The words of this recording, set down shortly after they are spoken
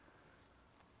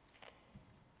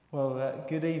Well,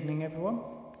 good evening, everyone,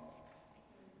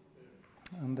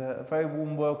 and a very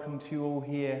warm welcome to you all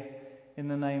here in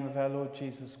the name of our Lord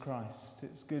Jesus Christ.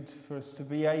 It's good for us to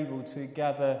be able to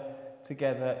gather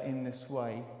together in this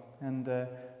way, and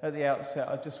at the outset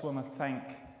I just want to thank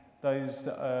those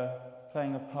that are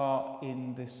playing a part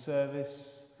in this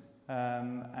service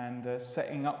and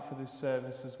setting up for this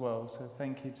service as well. So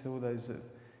thank you to all those that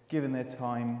have given their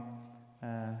time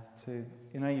to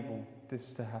enable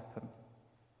this to happen.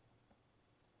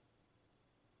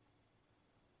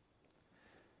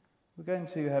 We're going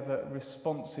to have a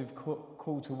responsive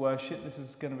call to worship. This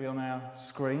is going to be on our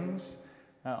screens.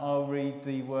 I'll read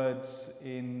the words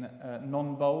in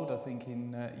non-bold, I think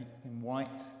in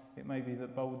white. It may be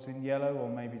that bold's in yellow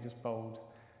or maybe just bold.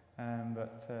 In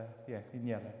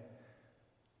yellow.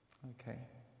 Okay.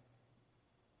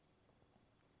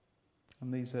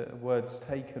 And these are words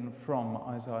taken from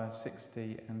Isaiah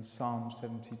 60 and Psalm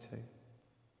 72.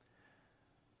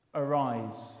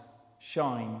 Arise,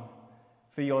 shine,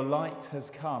 for your light has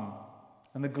come,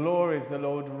 and the glory of the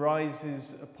Lord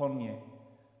rises upon you.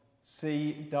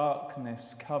 See,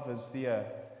 darkness covers the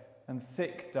earth, and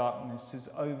thick darkness is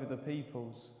over the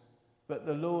peoples. But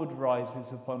the Lord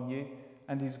rises upon you,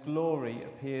 and his glory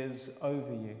appears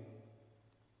over you.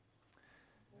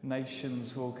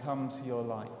 Nations will come to your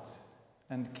light,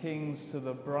 and kings to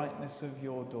the brightness of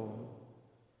your dawn.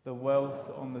 The wealth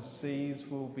on the seas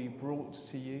will be brought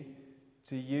to you.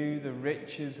 To you the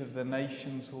riches of the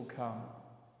nations will come.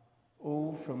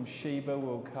 All from Sheba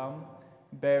will come,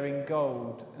 bearing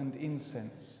gold and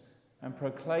incense, and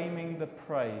proclaiming the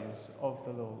praise of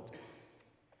the Lord.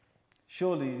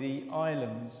 Surely the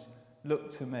islands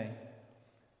look to me.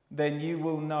 Then you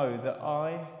will know that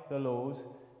I, the Lord,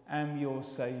 am your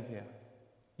Saviour,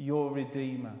 your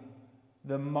Redeemer,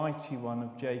 the Mighty One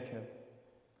of Jacob.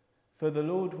 For the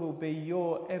Lord will be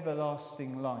your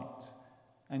everlasting light,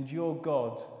 and your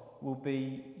God will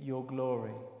be your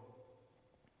glory.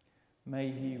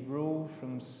 May he rule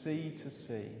from sea to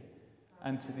sea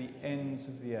and to the ends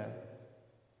of the earth.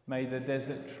 May the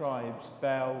desert tribes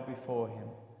bow before him.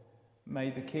 May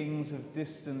the kings of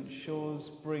distant shores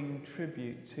bring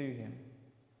tribute to him.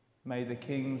 May the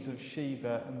kings of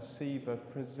Sheba and Seba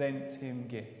present him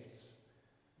gifts.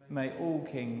 May all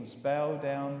kings bow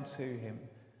down to him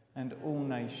and all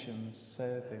nations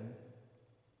serve him.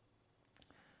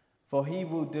 For he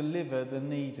will deliver the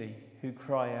needy who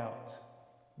cry out,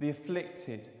 the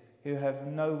afflicted who have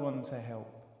no one to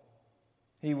help.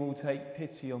 He will take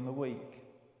pity on the weak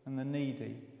and the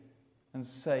needy and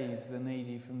save the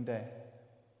needy from death.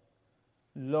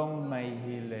 Long may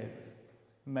he live.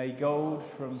 May gold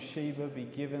from Sheba be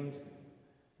given.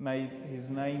 May his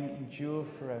name endure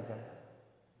forever.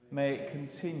 May it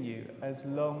continue as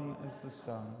long as the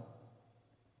sun.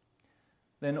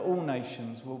 Then all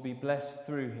nations will be blessed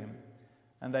through him,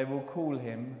 and they will call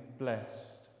him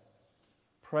blessed.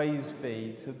 Praise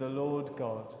be to the Lord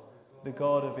God, the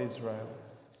God of Israel,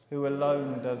 who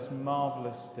alone does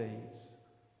marvellous deeds.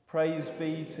 Praise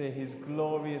be to his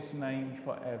glorious name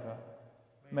forever.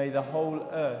 May the whole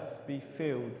earth be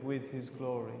filled with his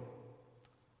glory.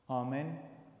 Amen.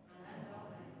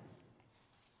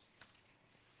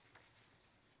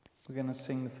 We're going to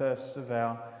sing the first of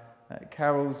our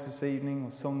carols this evening,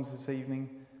 or songs this evening,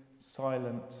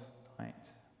 Silent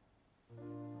Night.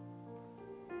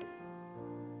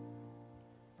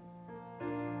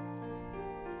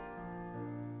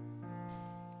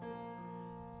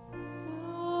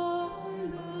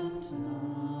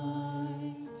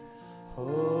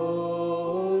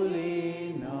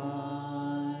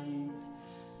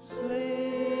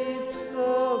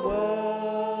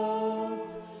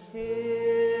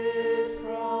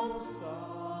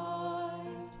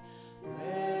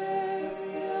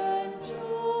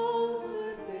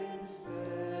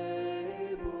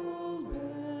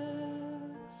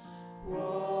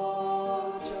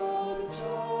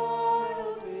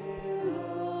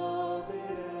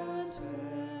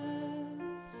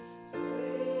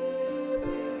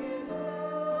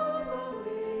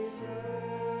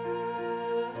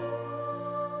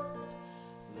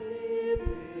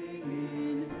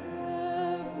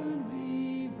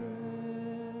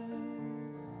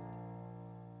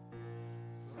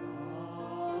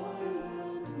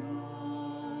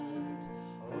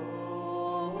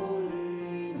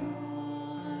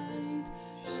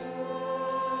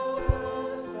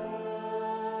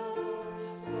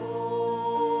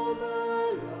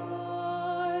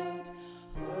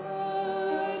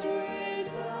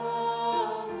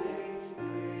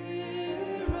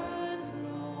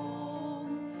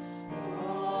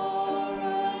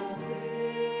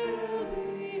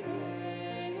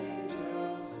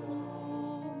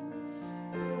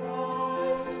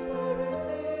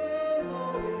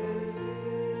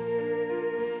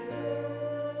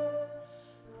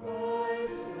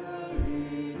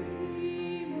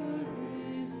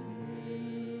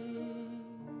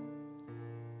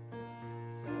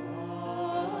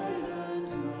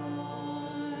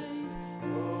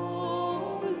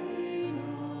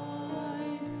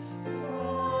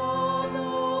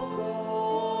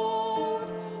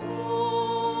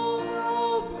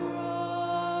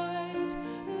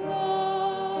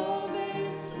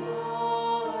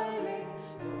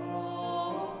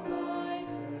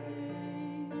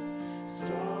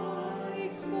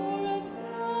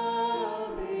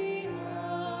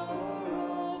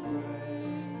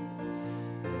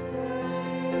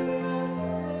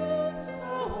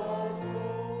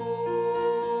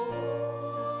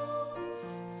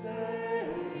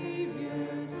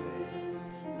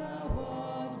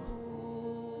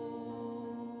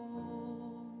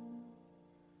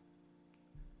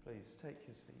 please take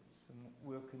your seats and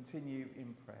we'll continue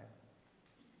in prayer.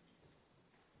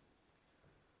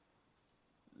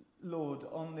 Lord,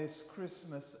 on this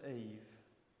Christmas Eve,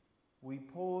 we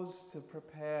pause to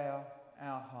prepare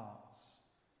our hearts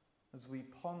as we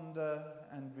ponder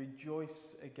and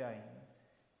rejoice again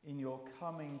in your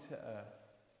coming to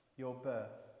earth, your birth,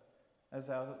 as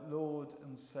our Lord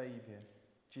and Saviour,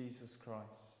 Jesus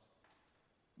Christ.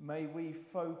 May we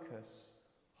focus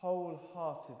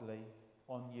wholeheartedly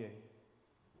on you.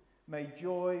 May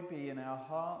joy be in our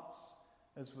hearts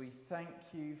as we thank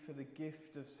you for the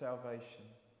gift of salvation.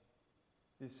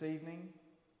 This evening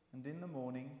and in the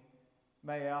morning,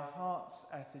 may our heart's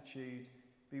attitude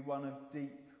be one of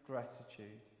deep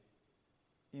gratitude.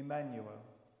 Emmanuel,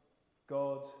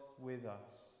 God with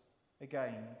us.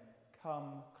 Again,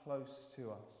 come close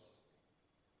to us.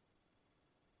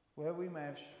 Where we may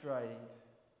have strayed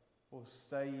or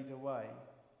stayed away,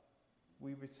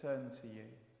 we return to you.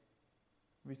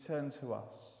 Return to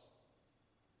us.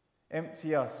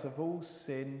 Empty us of all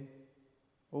sin,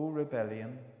 all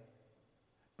rebellion.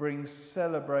 Bring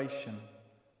celebration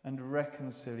and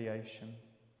reconciliation.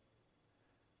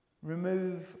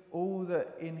 Remove all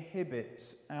that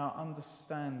inhibits our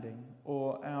understanding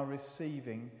or our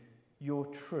receiving your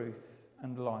truth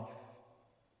and life.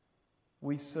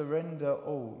 We surrender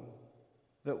all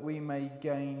that we may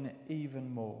gain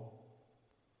even more.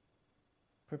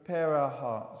 Prepare our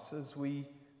hearts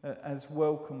as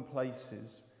welcome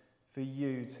places for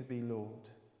you to be Lord.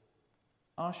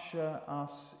 Usher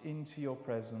us into your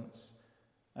presence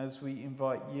as we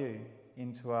invite you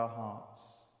into our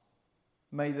hearts.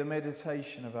 May the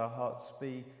meditation of our hearts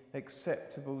be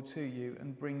acceptable to you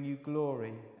and bring you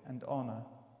glory and honour.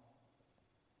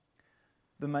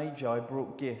 The Magi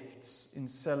brought gifts in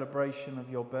celebration of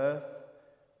your birth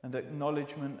and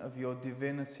acknowledgement of your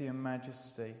divinity and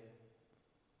majesty.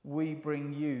 We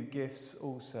bring you gifts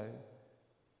also,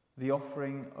 the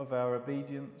offering of our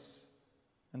obedience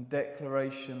and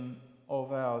declaration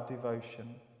of our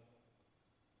devotion,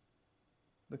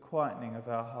 the quietening of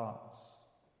our hearts,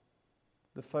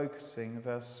 the focusing of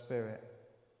our spirit,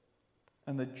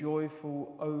 and the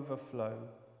joyful overflow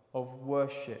of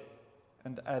worship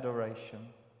and adoration.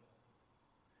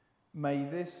 May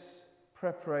this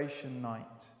preparation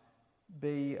night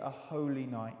be a holy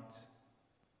night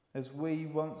as we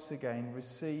once again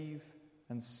receive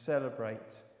and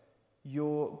celebrate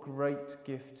your great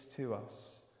gift to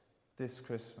us this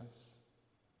Christmas.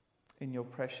 In your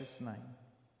precious name,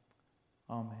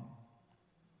 amen.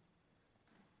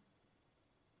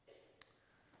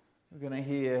 We're going to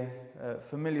hear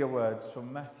familiar words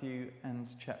from Matthew and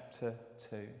chapter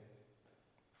 2.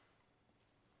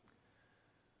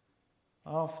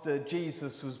 After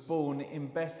Jesus was born in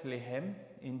Bethlehem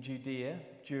in Judea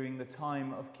during the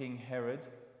time of King Herod,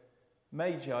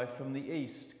 Magi from the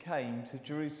east came to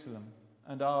Jerusalem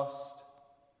and asked,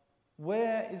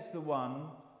 "Where is the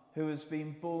one who has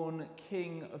been born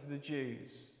King of the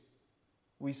Jews?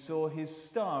 We saw his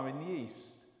star in the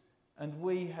east, and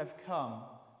we have come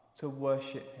to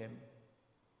worship him."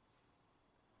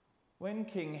 When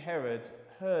King Herod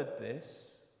heard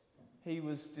this, he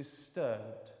was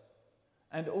disturbed,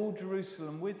 and all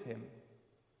Jerusalem with him.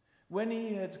 When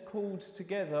he had called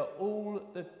together all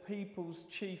the people's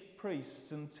chief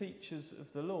priests and teachers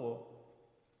of the law,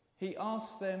 he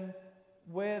asked them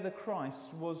where the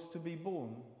Christ was to be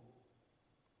born.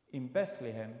 "In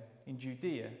Bethlehem, in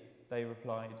Judea," they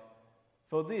replied,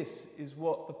 "for this is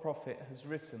what the prophet has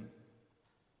written.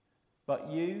 But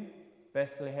you,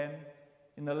 Bethlehem,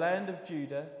 in the land of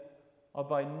Judah, are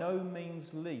by no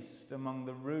means least among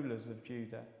the rulers of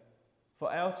Judah. For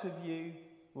out of you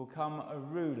will come a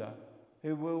ruler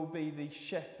who will be the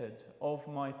shepherd of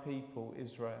my people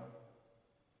Israel."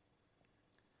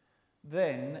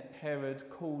 Then Herod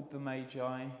called the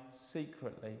Magi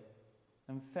secretly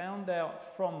and found out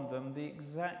from them the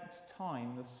exact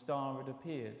time the star had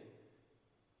appeared.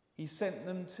 He sent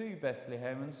them to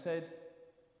Bethlehem and said,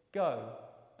 "Go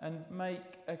and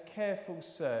make a careful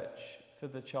search for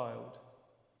the child.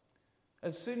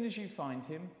 As soon as you find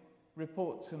him,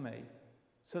 report to me,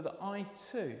 so that I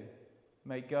too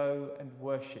may go and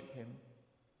worship him."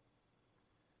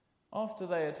 After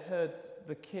they had heard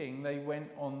the king, they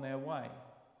went on their way.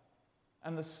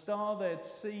 And the star they had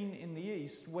seen in the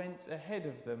east went ahead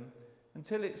of them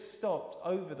until it stopped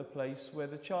over the place where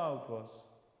the child was.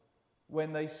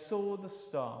 When they saw the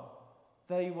star,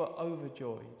 they were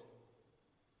overjoyed.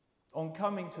 On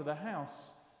coming to the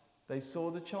house, they saw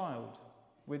the child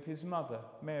with his mother,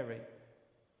 Mary,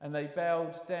 and they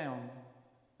bowed down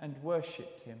and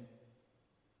worshipped him.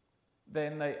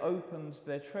 Then they opened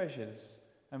their treasures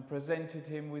and presented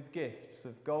him with gifts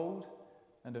of gold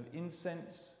and of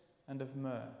incense and of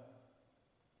myrrh.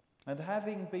 And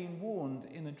having been warned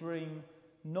in a dream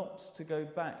not to go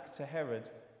back to Herod,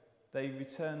 they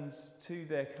returned to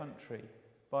their country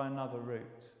by another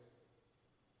route.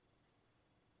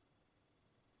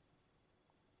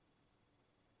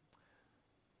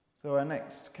 So our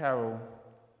next carol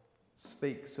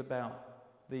speaks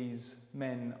about these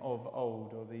men of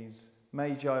old, or these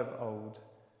magi of old.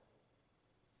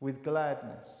 With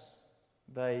gladness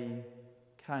they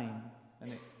came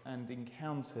and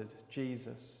encountered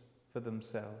Jesus for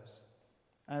themselves,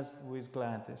 as with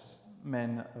gladness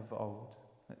men of old.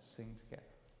 Let's sing together.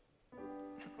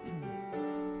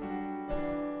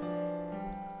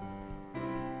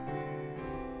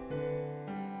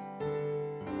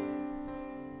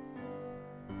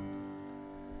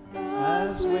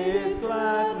 As with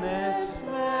gladness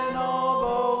men of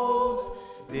old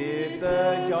did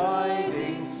the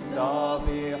guiding star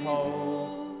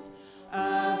behold,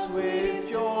 as with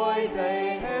joy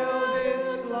they held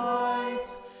its light,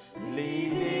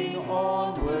 leading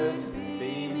onward,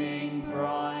 beaming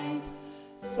bright.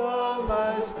 So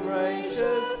most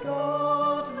gracious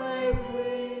God, may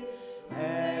we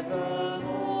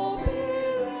evermore be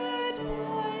led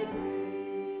by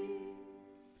thee.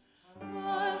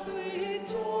 As with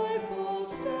joyful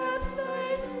steps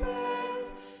they sped,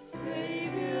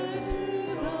 Saviour, to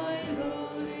thy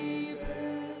lowly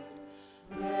bed,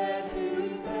 there to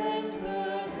bend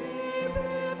the knee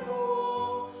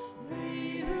before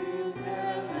thee, whom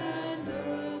heaven and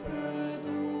earth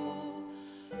adore.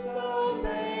 So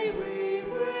may we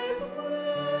with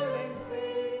willing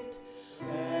feet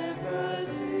ever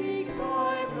seek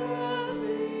thy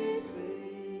mercy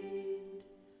seat.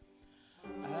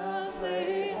 As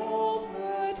they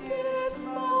offered gifts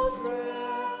most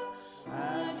rare,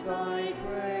 at thy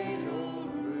cradle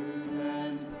rude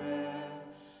and bare,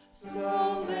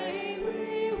 so may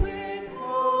we with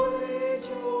holy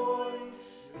joy,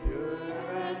 pure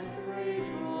and free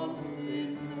from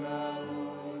sin's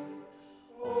alloy,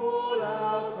 all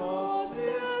our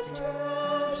costliest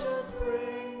treasures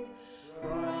bring,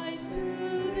 Christ to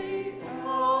thee,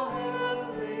 our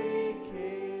heavenly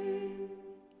King.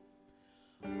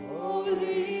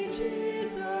 Holy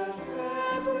Jesus,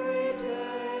 every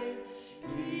day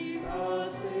keep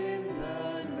us in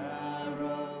the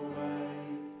narrow way,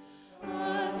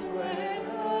 and when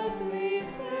earthly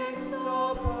things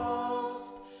are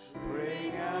past,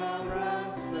 bring our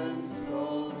ransomed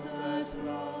souls at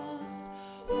last,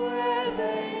 where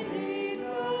they need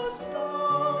no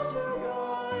star to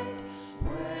guide,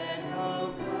 where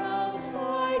no clouds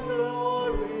thy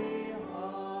glory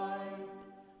hide.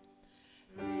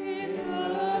 In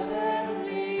the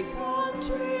heavenly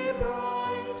country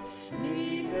bright,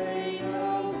 need they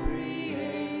no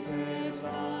created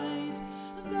light.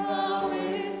 Thou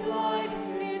is light,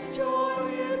 its joy,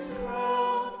 its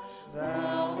crown.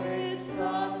 Thou is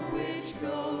sun which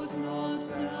goes not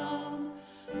down.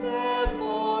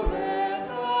 Therefore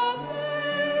ever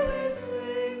may we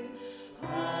sing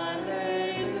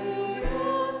Alleluias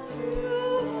to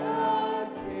our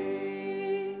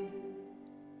King.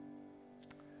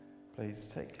 Please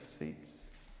take your seats.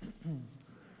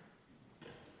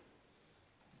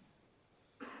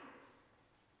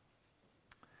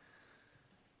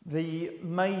 The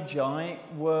Magi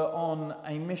were on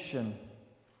a mission,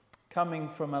 coming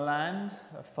from a land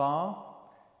afar,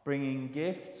 bringing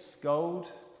gifts, gold,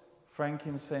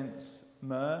 frankincense,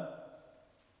 myrrh,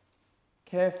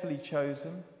 carefully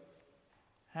chosen,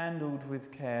 handled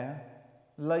with care,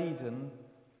 laden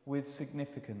with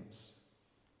significance.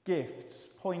 Gifts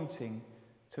pointing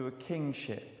to a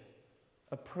kingship,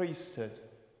 a priesthood,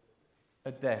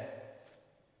 a death.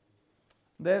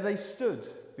 There they stood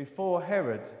before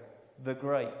Herod the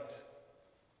Great.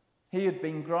 He had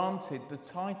been granted the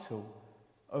title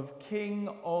of King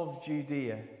of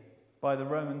Judea by the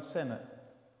Roman Senate.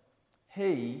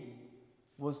 He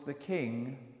was the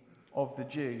King of the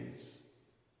Jews.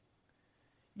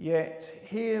 Yet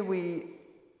here we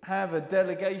have a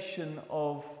delegation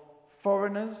of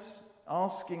foreigners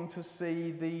asking to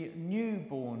see the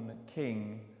newborn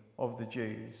King of the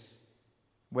Jews.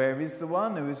 Where is the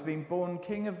one who has been born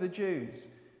King of the Jews?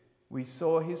 We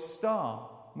saw his star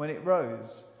when it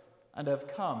rose and have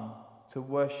come to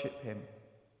worship him.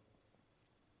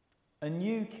 A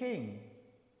new king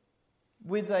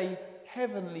with a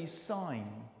heavenly sign,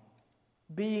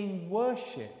 being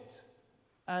worshipped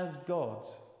as God.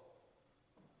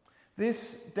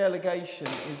 This delegation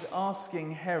is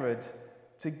asking Herod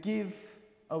to give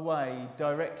away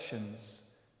directions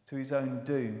to his own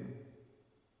doom.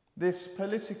 This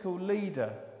political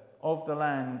leader of the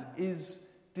land is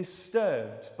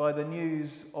disturbed by the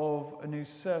news of an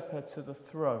usurper to the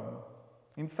throne.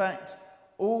 In fact,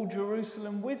 all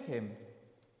Jerusalem with him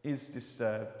is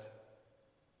disturbed.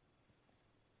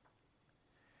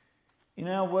 In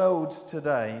our world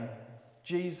today,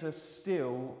 Jesus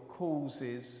still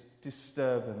causes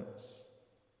disturbance,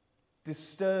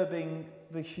 disturbing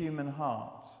the human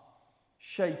heart,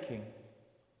 shaking,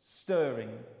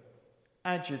 stirring,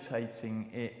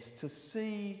 agitating it to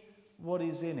see what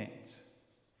is in it.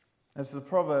 As the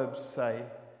Proverbs say,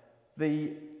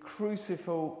 the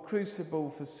crucible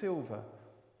for silver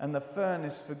and the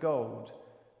furnace for gold,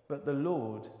 but the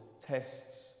Lord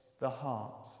tests the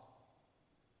heart.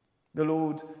 The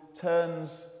Lord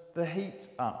turns the heat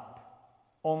up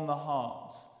on the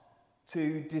heart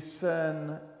to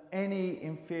discern any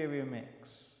inferior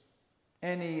mix,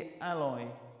 any alloy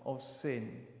of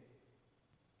sin.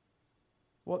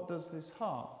 What does this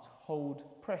heart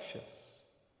hold precious?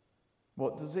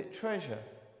 What does it treasure?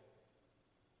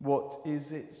 What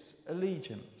is its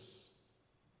allegiance?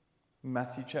 In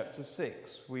Matthew chapter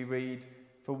 6, we read,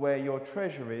 "For where your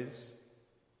treasure is,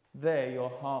 there your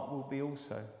heart will be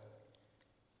also."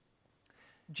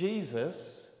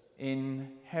 Jesus,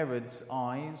 in Herod's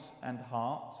eyes and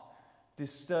heart,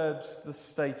 disturbs the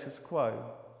status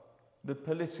quo, the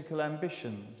political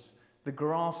ambitions, the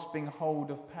grasping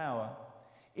hold of power.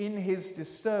 In his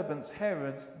disturbance,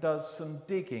 Herod does some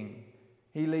digging.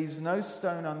 He leaves no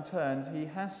stone unturned. He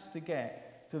has to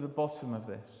get to the bottom of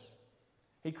this.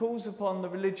 He calls upon the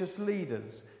religious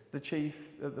leaders,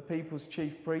 the people's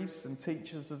chief priests and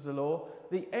teachers of the law,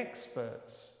 the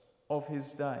experts of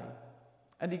his day.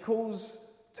 And he calls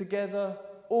together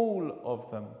all of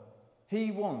them.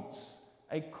 He wants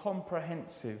a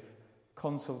comprehensive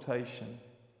consultation.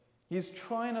 He's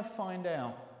trying to find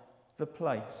out the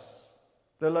place,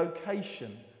 the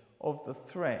location of the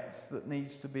threat that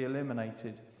needs to be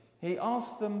eliminated. He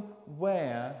asked them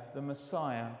where the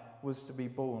Messiah was to be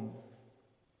born.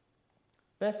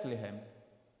 Bethlehem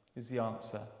is the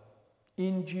answer.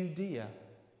 In Judea.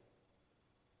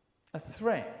 A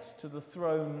threat to the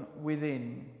throne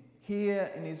within, here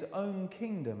in his own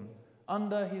kingdom,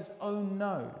 under his own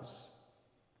nose.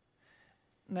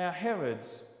 Now Herod,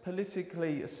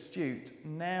 politically astute,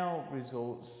 now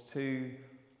resorts to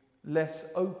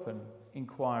less open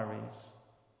inquiries.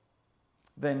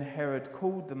 Then Herod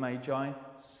called the Magi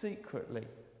secretly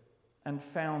and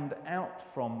found out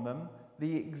from them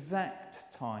the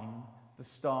exact time the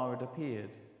star had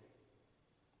appeared.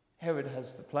 Herod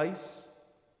has the place.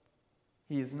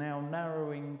 He is now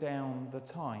narrowing down the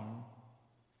time.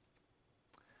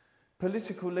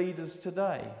 Political leaders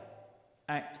today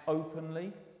act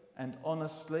openly and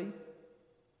honestly,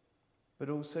 but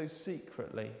also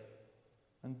secretly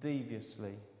and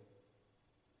deviously.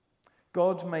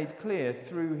 God made clear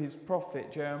through his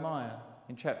prophet Jeremiah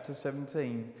in chapter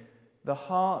 17, "The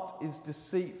heart is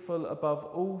deceitful above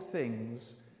all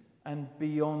things and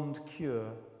beyond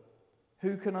cure.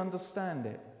 Who can understand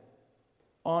it?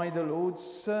 I, the Lord,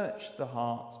 search the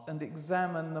heart and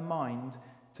examine the mind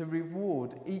to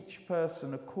reward each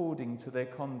person according to their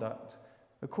conduct,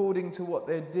 according to what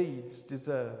their deeds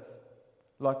deserve.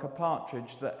 Like a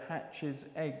partridge that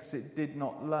hatches eggs it did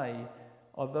not lay,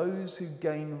 are those who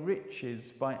gain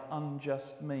riches by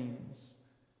unjust means.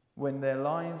 When their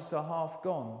lives are half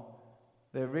gone,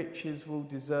 their riches will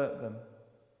desert them,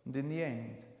 and in the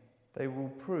end they will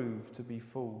prove to be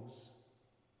fools."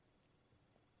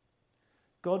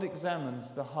 God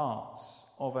examines the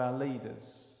hearts of our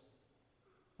leaders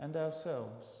and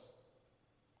ourselves.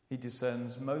 He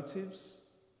discerns motives,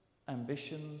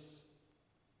 ambitions,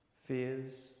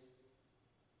 fears.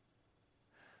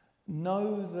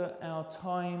 Know that our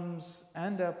times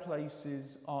and our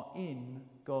places are in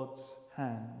God's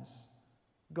hands.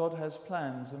 God has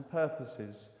plans and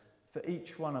purposes for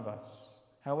each one of us,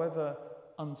 however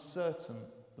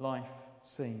uncertain life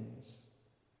seems.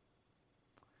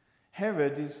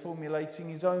 Herod is formulating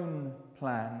his own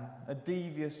plan, a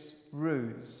devious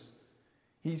ruse.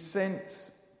 He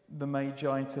sent the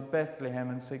Magi to Bethlehem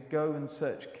and said, "Go and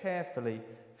search carefully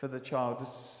for the child.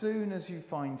 As soon as you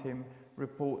find him,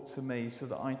 report to me so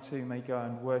that I too may go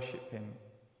and worship him."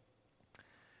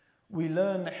 We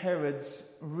learn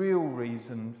Herod's real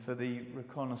reason for the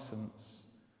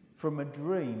reconnaissance from a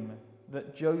dream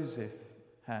that Joseph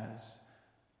has,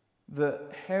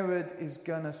 that Herod is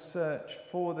going to search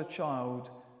for the child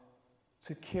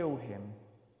to kill him.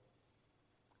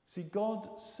 See,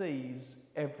 God sees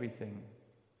everything.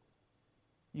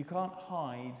 You can't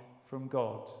hide from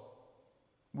God.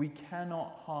 We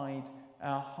cannot hide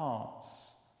our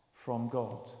hearts from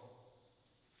God.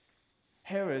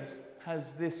 Herod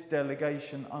has this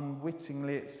delegation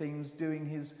unwittingly, it seems, doing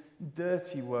his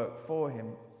dirty work for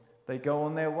him. They go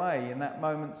on their way in that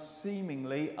moment,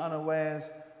 seemingly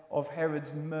unawares of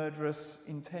Herod's murderous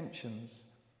intentions.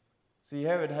 See,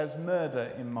 Herod has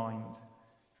murder in mind.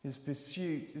 His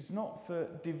pursuit is not for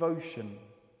devotion,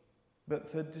 but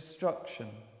for destruction.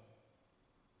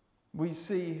 We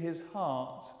see his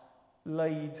heart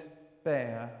laid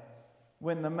bare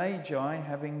when the Magi,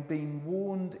 having been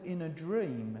warned in a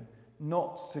dream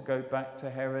not to go back to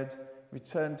Herod,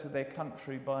 returned to their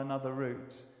country by another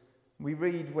route. We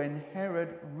read when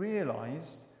Herod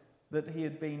realised that he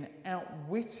had been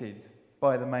outwitted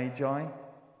by the Magi,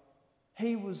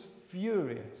 he was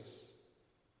furious.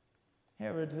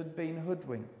 Herod had been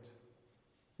hoodwinked.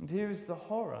 And here is the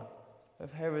horror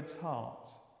of Herod's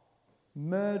heart.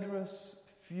 Murderous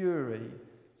fury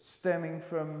stemming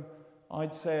from,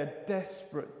 I'd say, a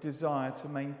desperate desire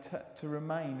to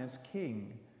remain as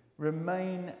king,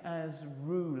 remain as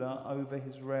ruler over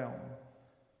his realm.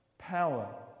 Power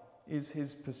is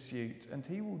his pursuit, and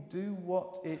he will do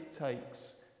what it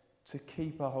takes to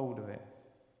keep a hold of it.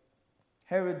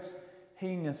 Herod's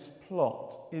heinous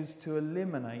plot is to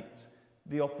eliminate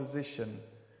the opposition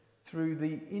through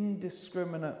the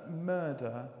indiscriminate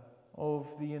murder of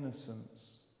the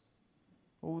innocents.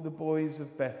 All the boys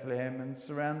of Bethlehem and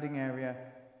surrounding area,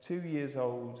 2 years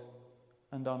old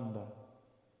and under.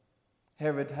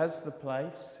 Herod has the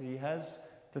place, he has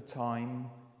the time,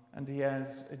 and he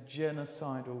has a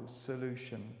genocidal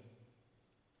solution.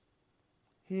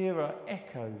 Here are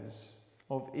echoes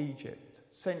of Egypt,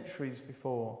 centuries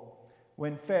before,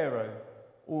 when Pharaoh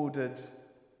ordered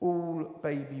all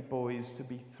baby boys to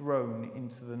be thrown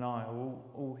into the Nile,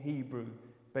 all Hebrew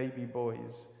baby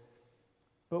boys.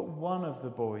 But one of the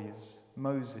boys,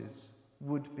 Moses,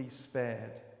 would be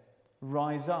spared,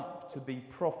 rise up to be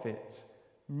prophet,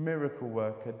 miracle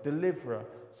worker, deliverer,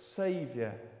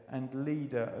 saviour, and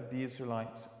leader of the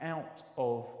Israelites out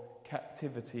of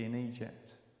captivity in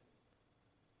Egypt.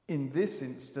 In this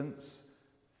instance,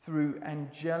 through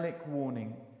angelic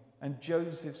warning and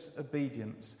Joseph's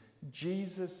obedience,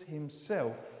 Jesus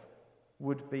himself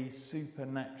would be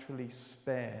supernaturally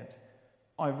spared,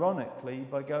 ironically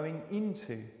by going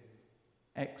into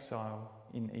exile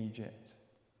in Egypt.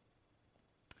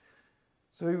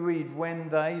 So we read, when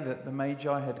that the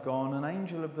Magi had gone, an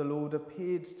angel of the Lord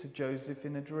appeared to Joseph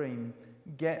in a dream.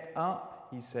 "Get up,"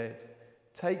 he said,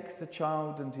 "take the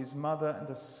child and his mother and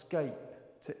escape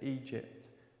to Egypt.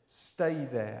 Stay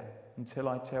there until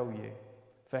I tell you,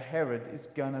 for Herod is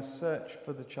going to search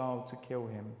for the child to kill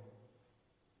him."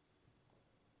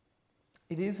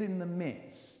 It is in the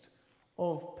midst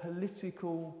of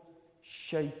political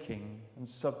shaking and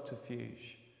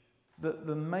subterfuge that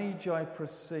the Magi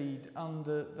proceed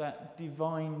under that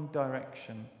divine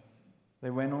direction. They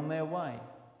went on their way,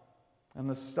 and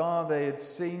the star they had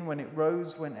seen when it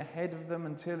rose went ahead of them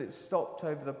until it stopped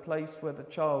over the place where the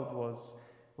child was.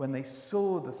 When they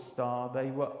saw the star, they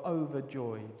were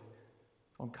overjoyed.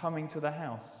 On coming to the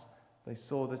house, they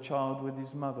saw the child with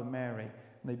his mother Mary, and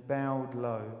they bowed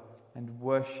low and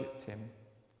worshipped him.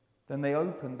 Then they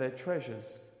opened their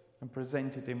treasures and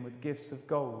presented him with gifts of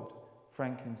gold,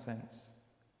 frankincense,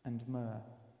 and myrrh.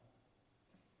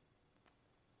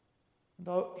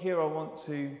 And here I want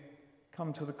to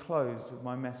come to the close of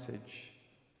my message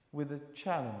with a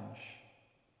challenge.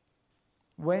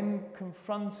 When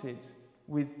confronted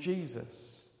with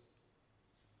Jesus,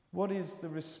 what is the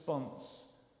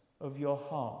response of your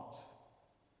heart?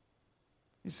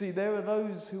 You see, there are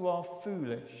those who are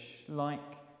foolish, like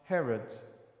Herod,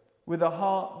 with a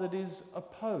heart that is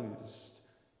opposed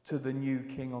to the new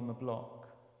king on the block,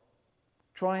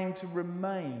 trying to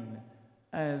remain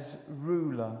as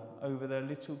ruler over their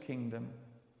little kingdom,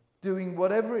 doing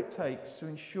whatever it takes to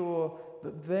ensure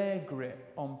that their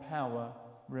grip on power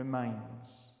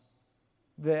remains.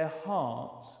 Their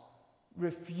heart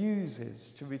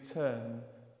refuses to return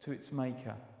to its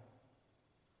maker.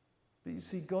 But you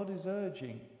see, God is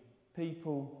urging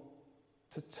people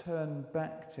to turn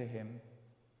back to him,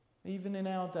 even in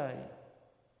our day.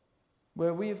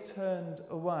 Where we have turned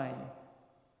away,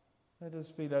 let us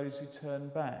be those who turn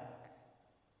back,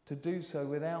 to do so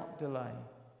without delay.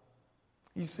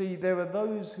 You see, there are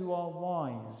those who are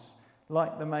wise,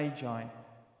 like the Magi,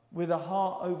 with a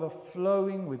heart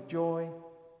overflowing with joy,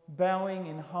 bowing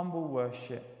in humble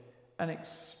worship, and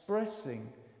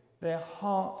expressing their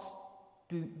heart's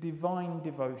divine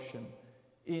devotion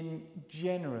in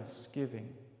generous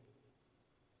giving.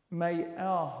 May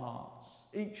our hearts,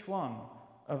 each one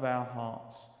of our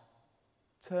hearts,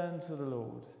 turn to the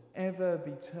Lord, ever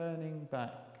be turning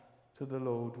back to the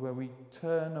Lord, where we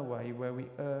turn away, where we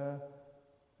err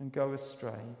and go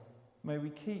astray, may we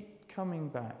keep coming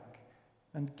back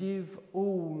and give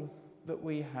all that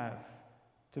we have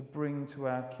to bring to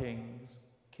our King.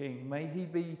 May he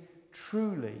be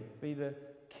truly be the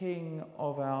King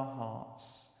of our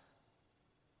hearts.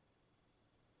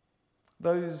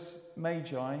 Those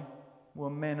magi were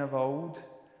men of old,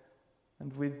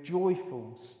 and with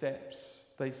joyful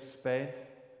steps they sped,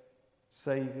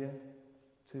 Saviour,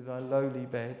 to thy lowly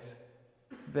bed,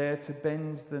 there to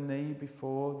bend the knee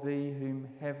before thee whom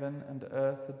heaven and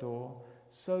earth adore.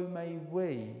 So may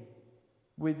we,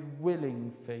 with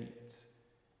willing feet,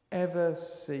 ever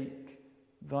seek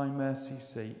thy mercy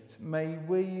seat. May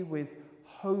we with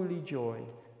holy joy,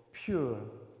 pure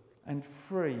and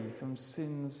free from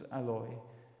sin's alloy,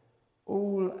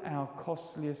 all our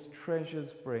costliest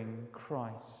treasures bring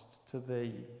Christ to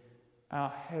thee, our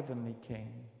heavenly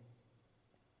King.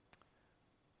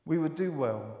 We would do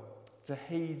well to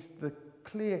heed the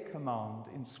clear command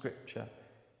in Scripture.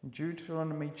 In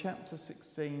Deuteronomy chapter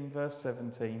 16, verse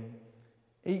 17,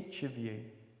 each of you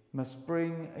must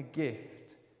bring a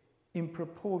gift in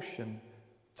proportion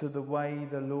to the way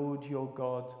the Lord your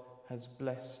God has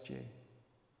blessed you.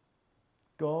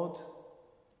 God,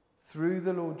 through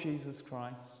the Lord Jesus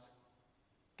Christ,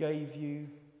 gave you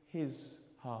his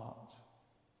heart.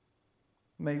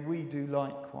 May we do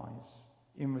likewise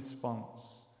in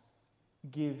response.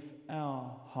 Give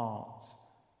our heart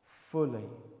fully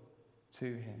to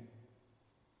him.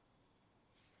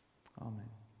 Amen.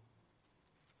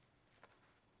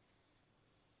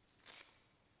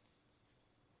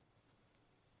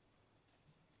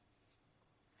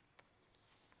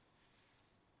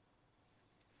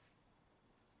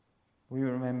 We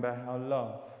remember how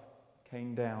love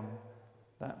came down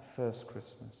that first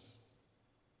Christmas.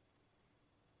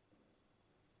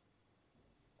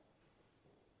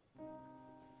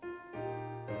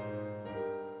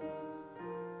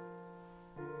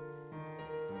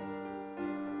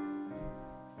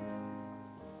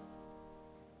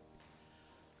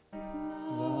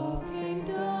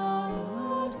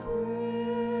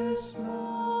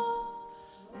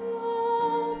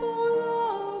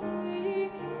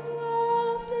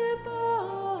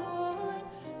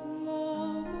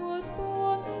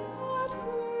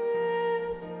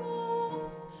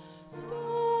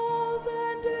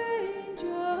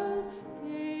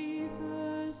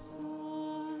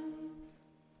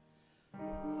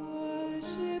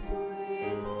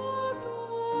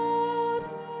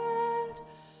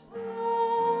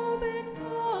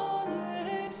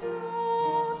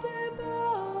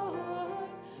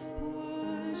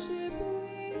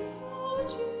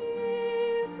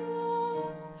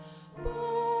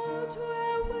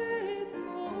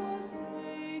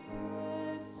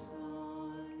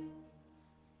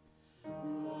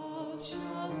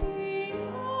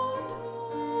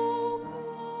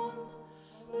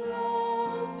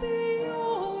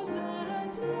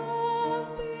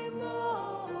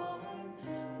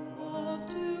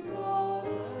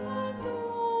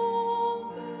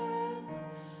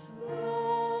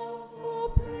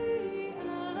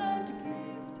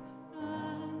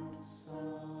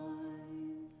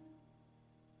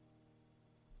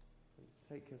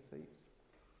 Take your seats.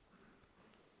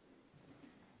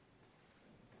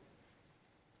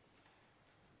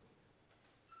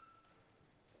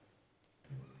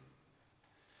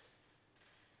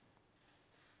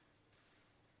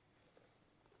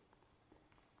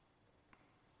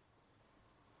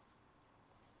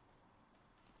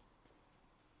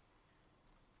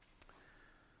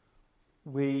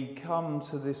 We come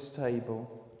to this table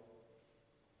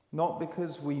not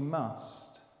because we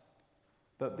must,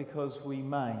 but because we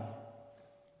may.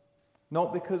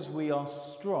 Not because we are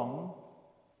strong,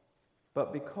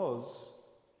 but because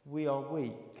we are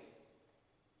weak.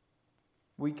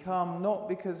 We come not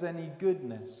because any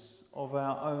goodness of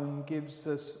our own gives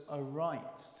us a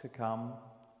right to come,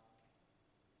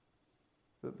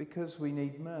 but because we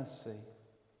need mercy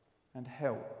and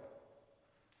help.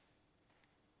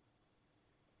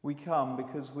 We come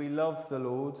because we love the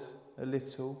Lord a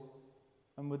little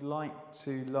and would like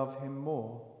to love him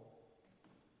more.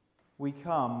 We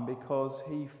come because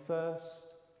he first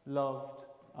loved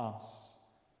us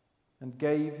and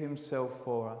gave himself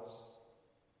for us.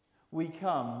 We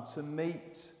come to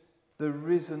meet the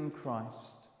risen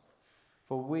Christ,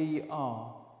 for we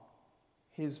are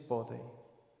his body.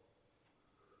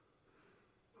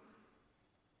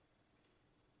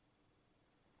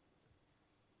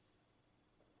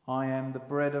 I am the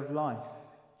bread of life,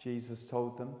 Jesus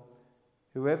told them.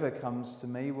 Whoever comes to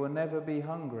me will never be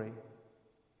hungry.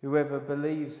 Whoever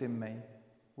believes in me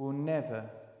will never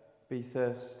be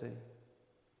thirsty.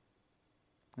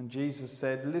 And Jesus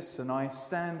said, "Listen, I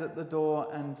stand at the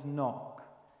door and knock.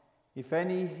 If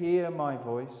any hear my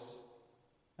voice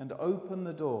and open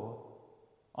the door,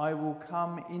 I will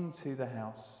come into the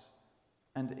house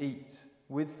and eat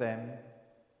with them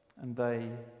and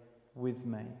they with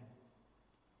me."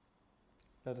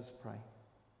 Let us pray.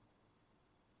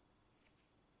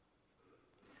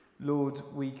 Lord,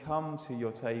 we come to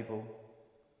your table,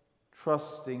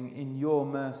 trusting in your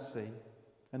mercy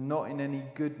and not in any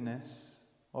goodness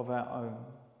of our own.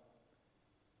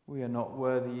 We are not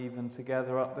worthy even to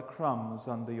gather up the crumbs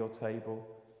under your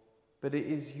table, but it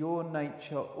is your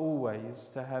nature always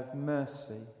to have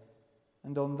mercy,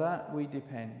 and on that we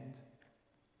depend.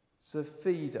 So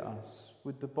feed us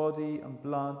with the body and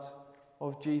blood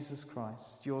of Jesus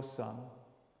Christ, your Son,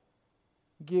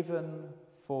 given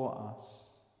for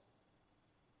us,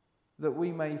 that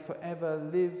we may forever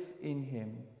live in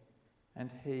him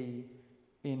and he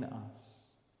in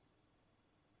us.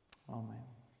 Amen.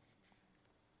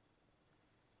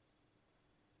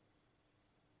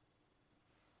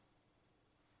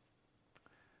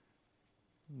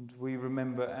 And we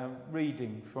remember our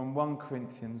reading from 1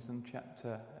 Corinthians and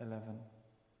chapter 11.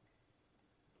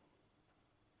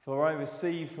 "For I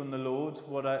received from the Lord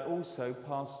what I also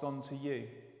passed on to you.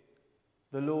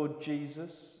 The Lord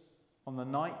Jesus, on the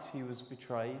night he was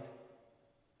betrayed,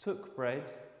 took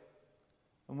bread,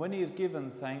 and when he had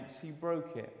given thanks, he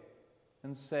broke it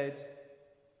and said,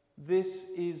 'This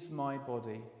is my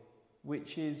body,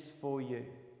 which is for you.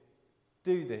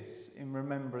 Do this in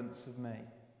remembrance of me.'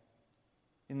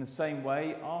 In the same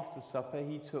way, after supper,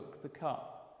 he took the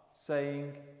cup,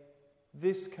 saying,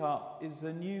 'This cup is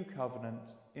the new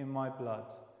covenant in my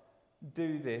blood.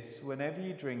 Do this whenever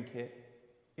you drink it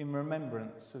in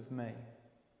remembrance of me.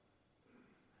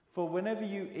 For whenever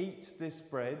you eat this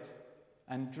bread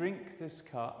and drink this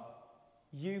cup,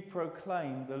 you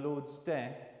proclaim the Lord's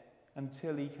death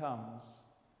until he comes.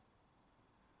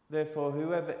 Therefore,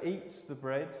 whoever eats the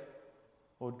bread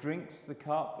or drinks the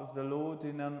cup of the Lord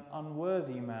in an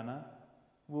unworthy manner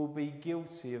will be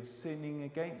guilty of sinning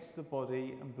against the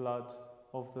body and blood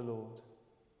of the Lord.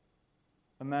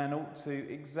 A man ought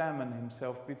to examine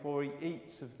himself before he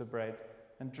eats of the bread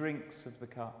and drinks of the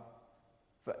cup.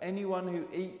 For anyone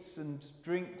who eats and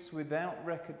drinks without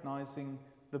recognizing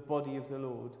the body of the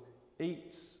Lord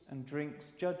eats and drinks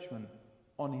judgment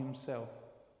on himself.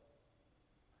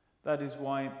 That is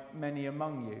why many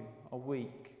among you are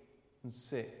weak and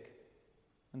sick,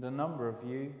 and a number of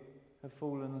you have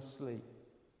fallen asleep.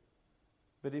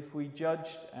 But if we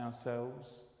judged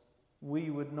ourselves,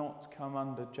 we would not come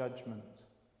under judgment.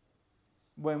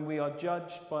 When we are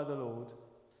judged by the Lord,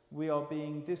 we are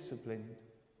being disciplined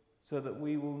so that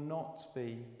we will not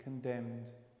be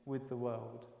condemned with the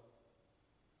world."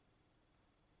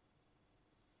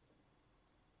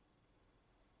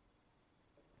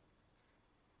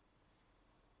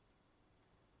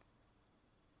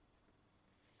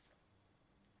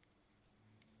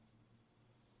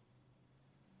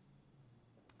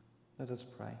 Let us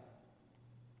pray.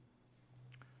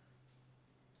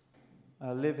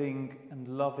 Our living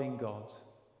and loving God,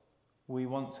 we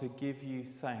want to give you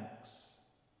thanks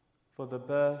for the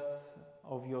birth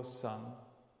of your Son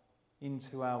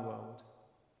into our world,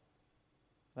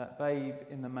 that babe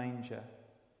in the manger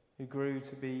who grew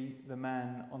to be the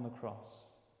man on the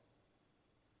cross.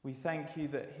 We thank you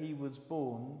that he was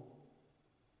born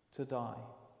to die.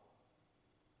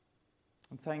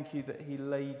 And thank you that he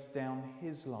laid down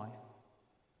his life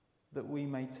that we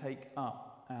may take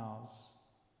up ours.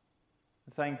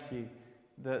 Thank you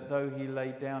that though he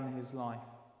laid down his life,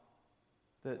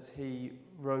 that he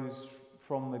rose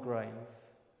from the grave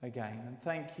again. And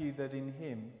thank you that in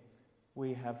him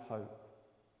we have hope.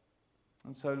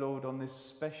 And so, Lord, on this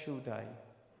special day,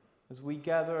 as we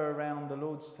gather around the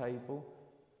Lord's table,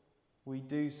 we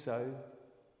do so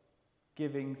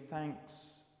giving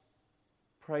thanks,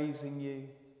 praising you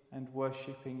and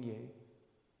worshipping you.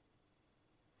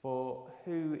 For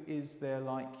who is there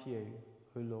like you,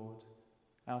 O Lord,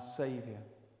 our Saviour,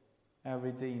 our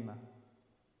Redeemer,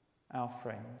 our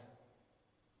friend?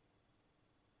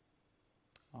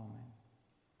 Amen.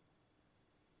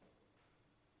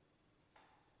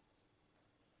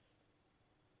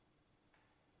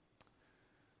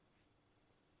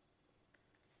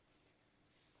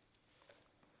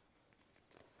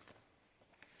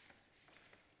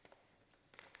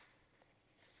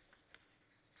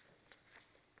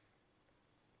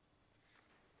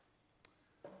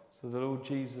 So the Lord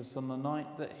Jesus, on the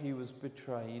night that he was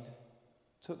betrayed,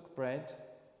 took bread,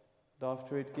 and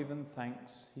after he had given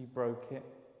thanks, he broke it.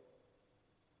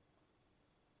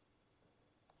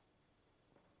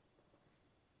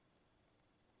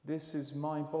 This is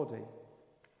my body.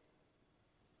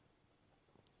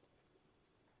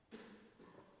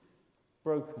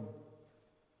 Broken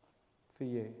for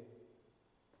you.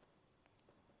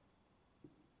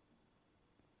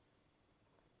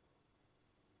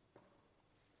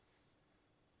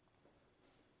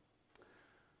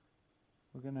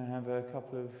 We're going to have a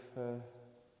couple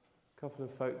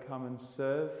of folk come and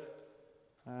serve.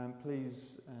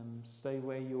 Please stay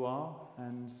where you are,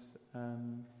 and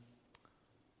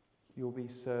you'll be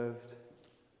served.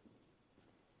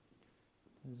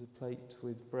 There's a plate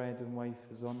with bread and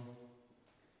wafers on.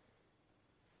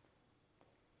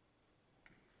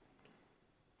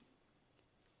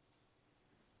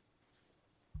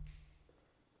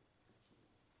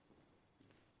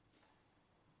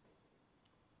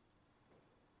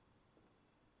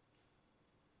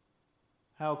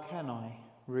 How can I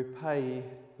repay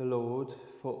the Lord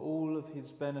for all of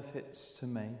his benefits to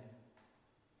me?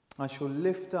 I shall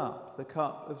lift up the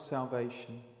cup of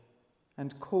salvation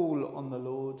and call on the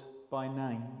Lord by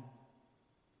name.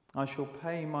 I shall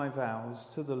pay my vows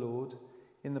to the Lord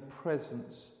in the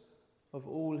presence of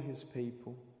all his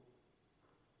people.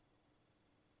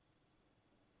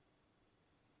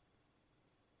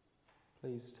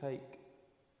 Please take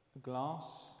a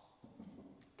glass.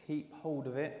 Keep hold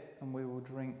of it and we will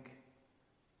drink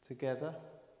together,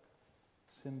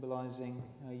 symbolising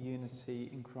our unity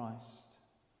in Christ.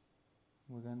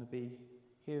 We're going to be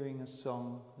hearing a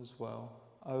song as well.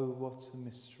 Oh, what a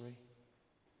mystery.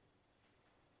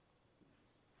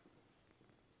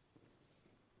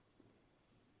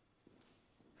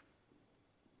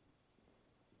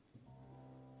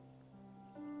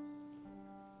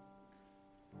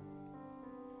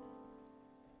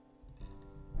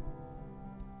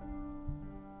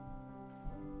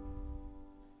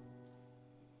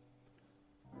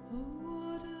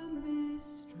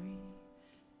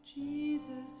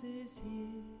 Is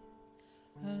here,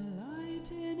 a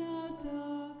light in our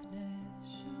darkness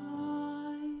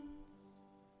shines.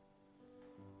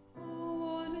 Oh,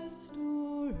 what a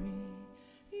story!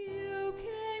 You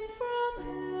came from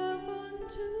heaven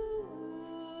to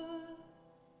earth.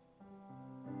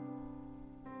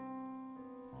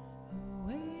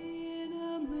 Away in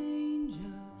a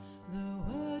manger, the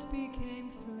Word became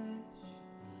flesh,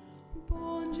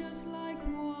 born just like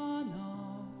one of us.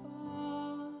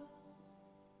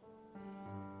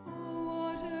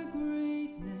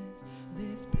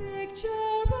 This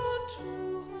picture of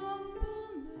true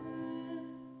humbleness.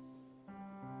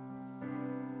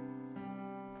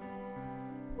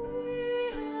 We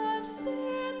have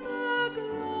seen the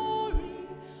glory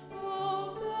of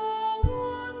the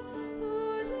one who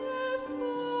lives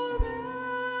forever,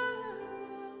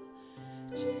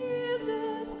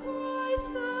 Jesus Christ,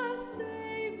 the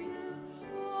Saviour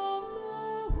of the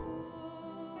world.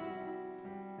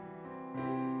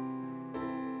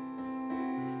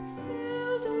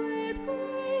 With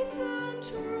grace and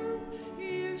truth,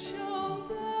 you've shown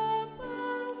the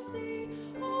mercy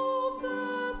of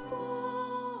the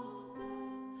Father,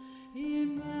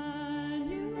 Emmanuel,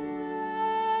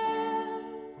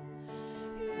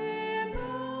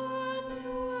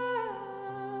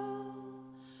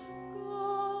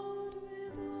 God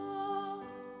with us.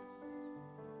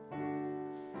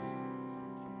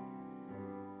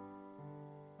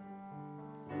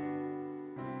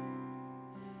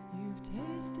 You've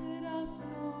tasted our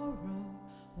sorrow,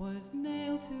 was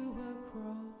nailed to a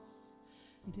cross,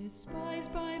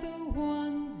 despised by the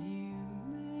ones you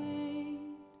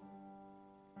made.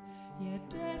 Yet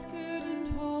death couldn't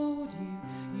hold you,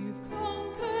 you've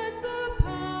conquered the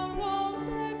power of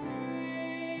the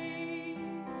grave.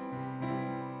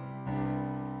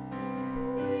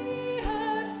 We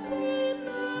have seen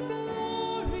the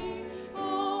glory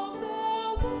of the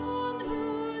one who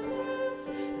lives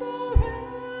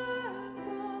forever,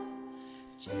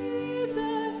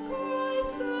 Jesus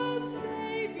Christ, the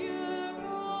Saviour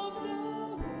of the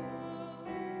world.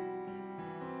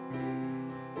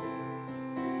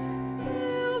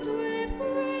 Filled with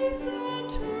grace and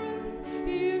truth,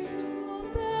 you've shown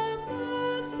the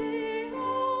mercy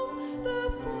of the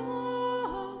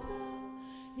Father,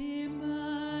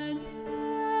 Emmanuel,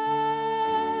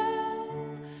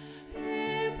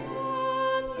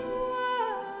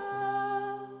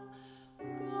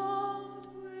 God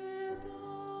with us.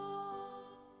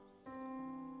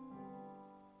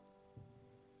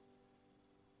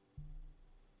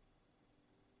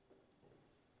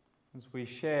 As we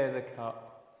share the cup,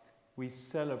 we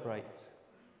celebrate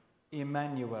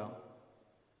Emmanuel,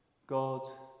 God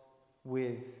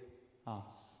with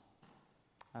us.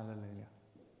 Hallelujah.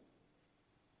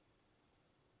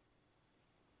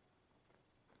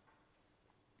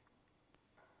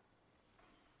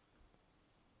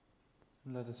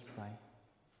 Let us pray.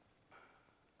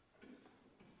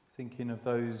 Thinking of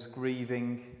those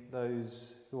grieving,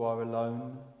 those who are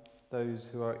alone, those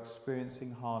who are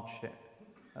experiencing hardship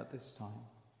at this time.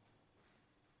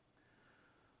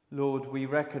 Lord, we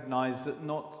recognise that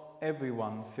not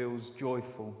everyone feels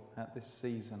joyful at this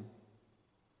season.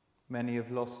 Many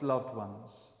have lost loved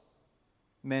ones.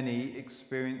 Many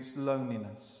experience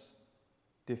loneliness,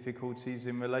 difficulties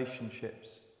in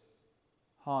relationships,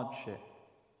 hardship.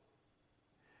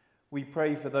 We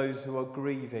pray for those who are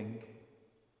grieving,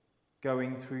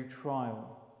 going through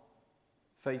trial,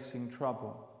 facing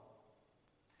trouble.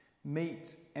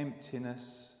 Meet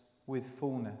emptiness with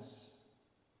fullness,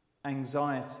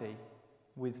 anxiety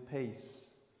with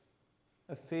peace,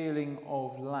 a feeling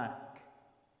of lack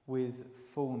with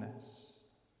fullness.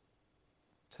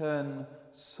 Turn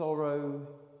sorrow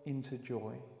into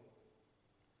joy,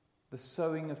 the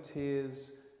sowing of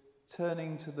tears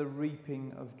turning to the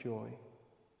reaping of joy.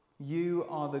 You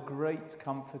are the great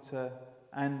comforter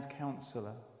and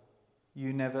counsellor.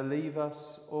 You never leave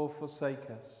us or forsake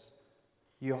us.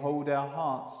 You hold our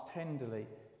hearts tenderly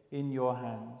in your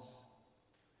hands.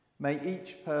 May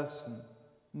each person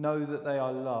know that they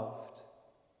are loved.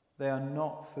 They are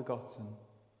not forgotten.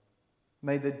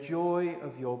 May the joy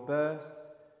of your birth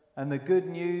and the good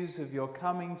news of your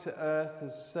coming to earth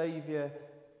as Saviour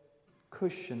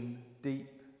cushion deep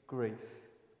grief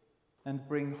and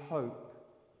bring hope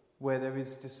where there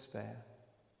is despair.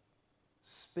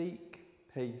 Speak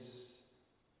peace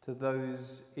to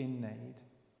those in need.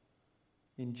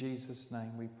 In Jesus'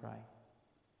 name we pray.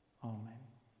 Amen.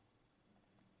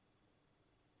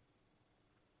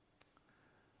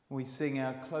 We sing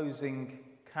our closing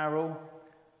carol,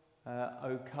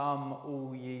 O come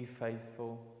all ye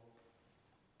faithful,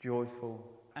 joyful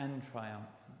and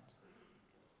triumphant.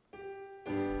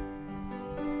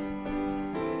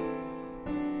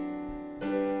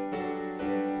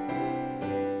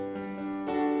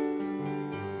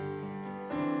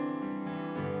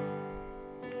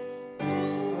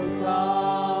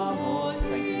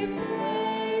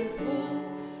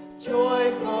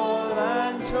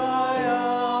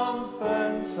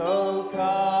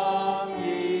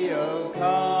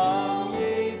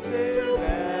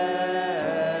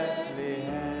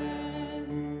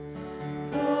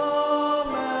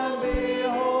 Come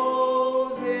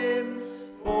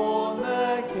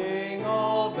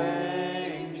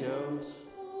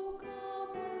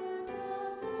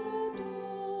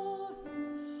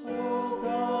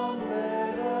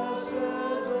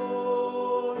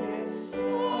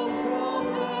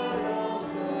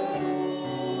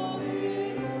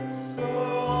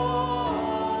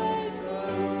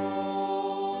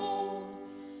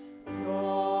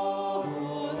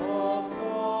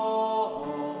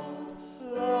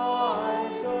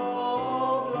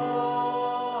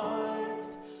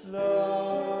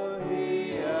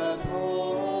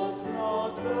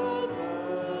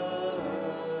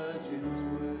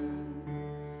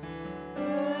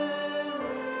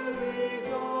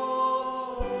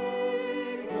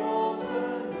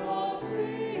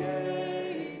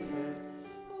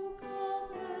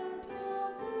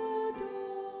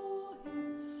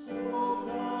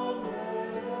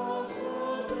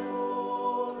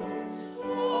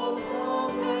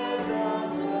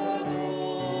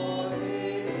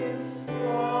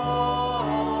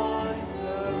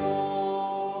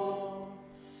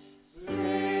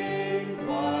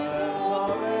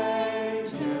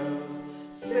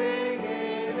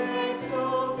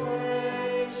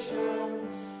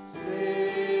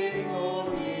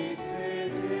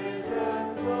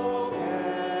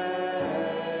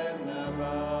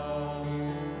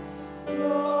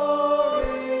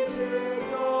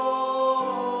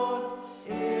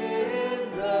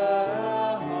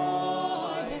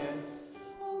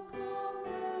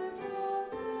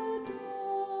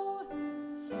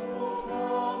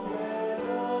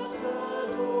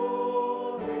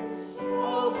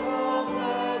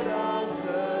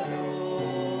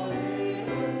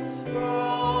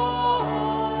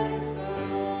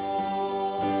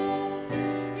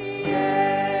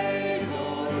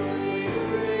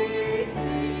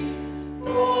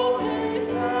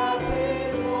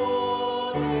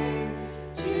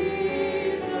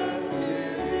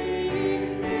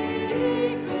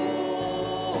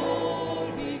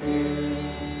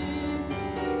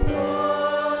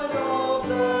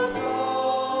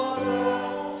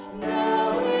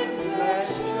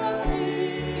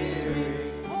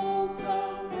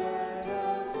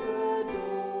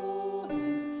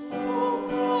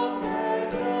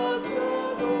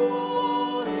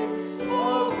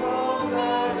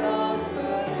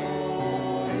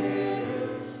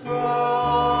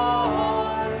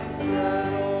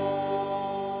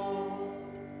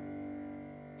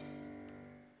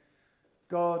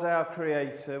God, our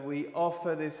Creator, we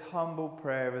offer this humble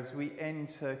prayer as we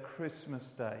enter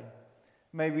Christmas Day.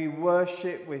 May we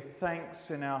worship with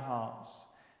thanks in our hearts.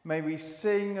 May we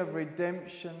sing of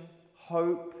redemption,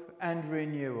 hope and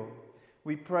renewal.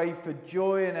 We pray for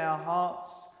joy in our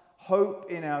hearts, hope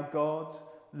in our God,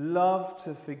 love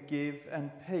to forgive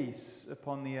and peace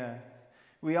upon the earth.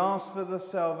 We ask for the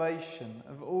salvation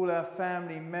of all our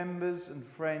family members and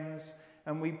friends,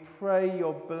 and we pray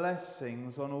your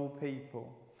blessings on all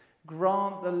people.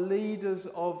 Grant the leaders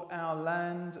of our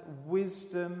land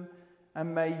wisdom,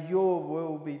 and may your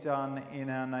will be done in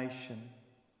our nation.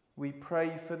 We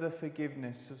pray for the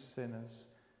forgiveness of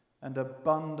sinners and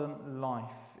abundant life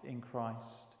in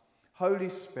Christ. Holy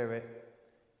Spirit,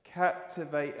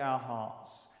 captivate our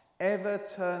hearts, ever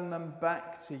turn them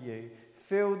back to you,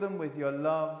 fill them with your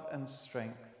love and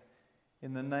strength.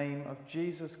 In the name of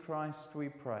Jesus Christ we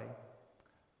pray.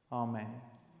 Amen.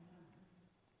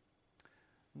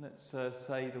 Let's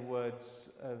say the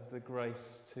words of the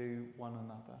grace to one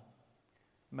another.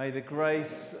 May the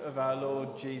grace of our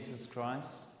Lord Jesus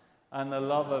Christ and the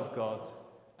love of God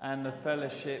and the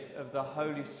fellowship of the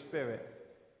Holy Spirit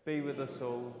be with us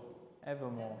all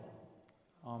evermore.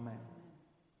 Amen.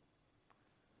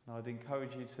 Now I'd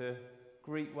encourage you to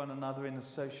greet one another in a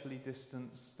socially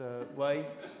distanced way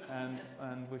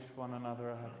and wish one another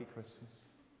a happy Christmas.